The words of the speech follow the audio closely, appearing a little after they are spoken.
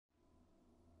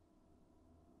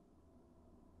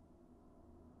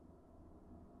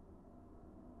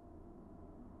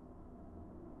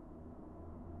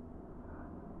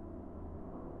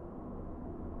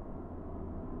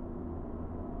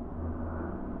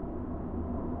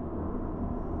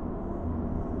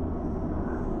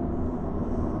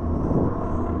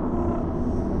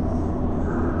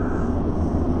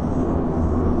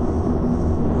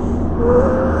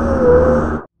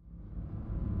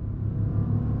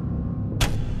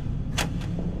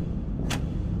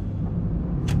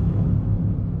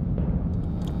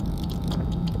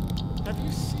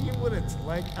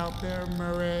like out there,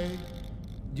 Muray?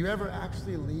 Do you ever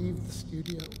actually leave the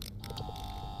studio?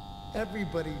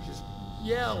 Everybody just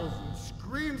yells and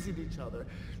screams at each other.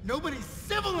 Nobody's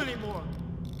civil anymore.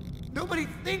 Nobody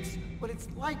thinks what it's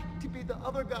like to be the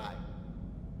other guy.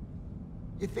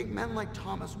 You think men like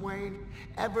Thomas Wayne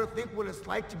ever think what it's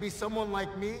like to be someone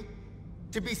like me?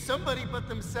 To be somebody but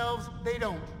themselves? They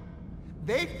don't.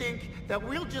 They think that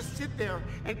we'll just sit there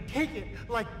and take it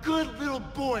like good little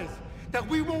boys. That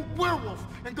we won't werewolf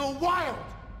and go wild.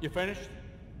 You finished?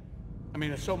 I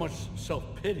mean, there's so much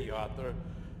self-pity, Arthur.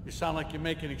 You sound like you're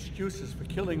making excuses for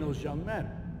killing those young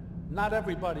men. Not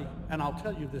everybody, and I'll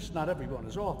tell you this, not everyone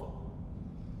is awful.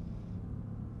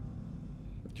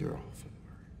 You're awful.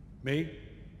 Me?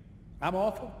 I'm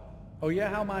awful? Oh yeah,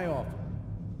 how am I awful?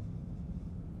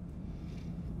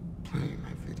 Playing my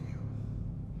video.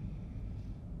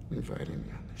 Inviting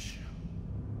me on the show.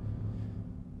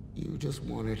 You just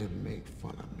wanted to make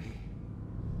fun of me.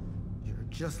 You're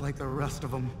just like the rest of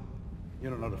them. You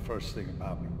don't know the first thing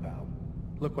about me, pal.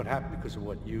 Look what happened because of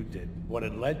what you did, what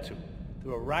it led to.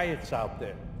 There were riots out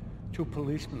there. 2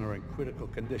 policemen are in critical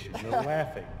condition. You're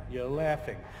laughing. You're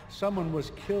laughing. Someone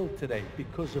was killed today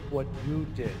because of what you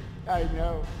did. I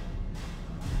know.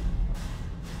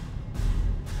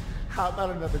 How about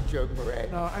another joke, Muray?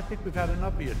 No, I think we've had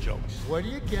enough of your jokes. What do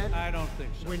you get? I don't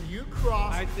think so. When you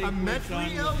cross a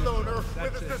mentally ill loner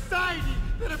with a society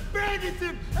that abandons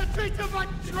him and treats him like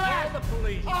trash! Call the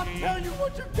police, I'll Gene. tell you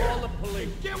what you get! Call the police.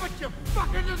 Get what you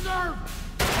fucking deserve!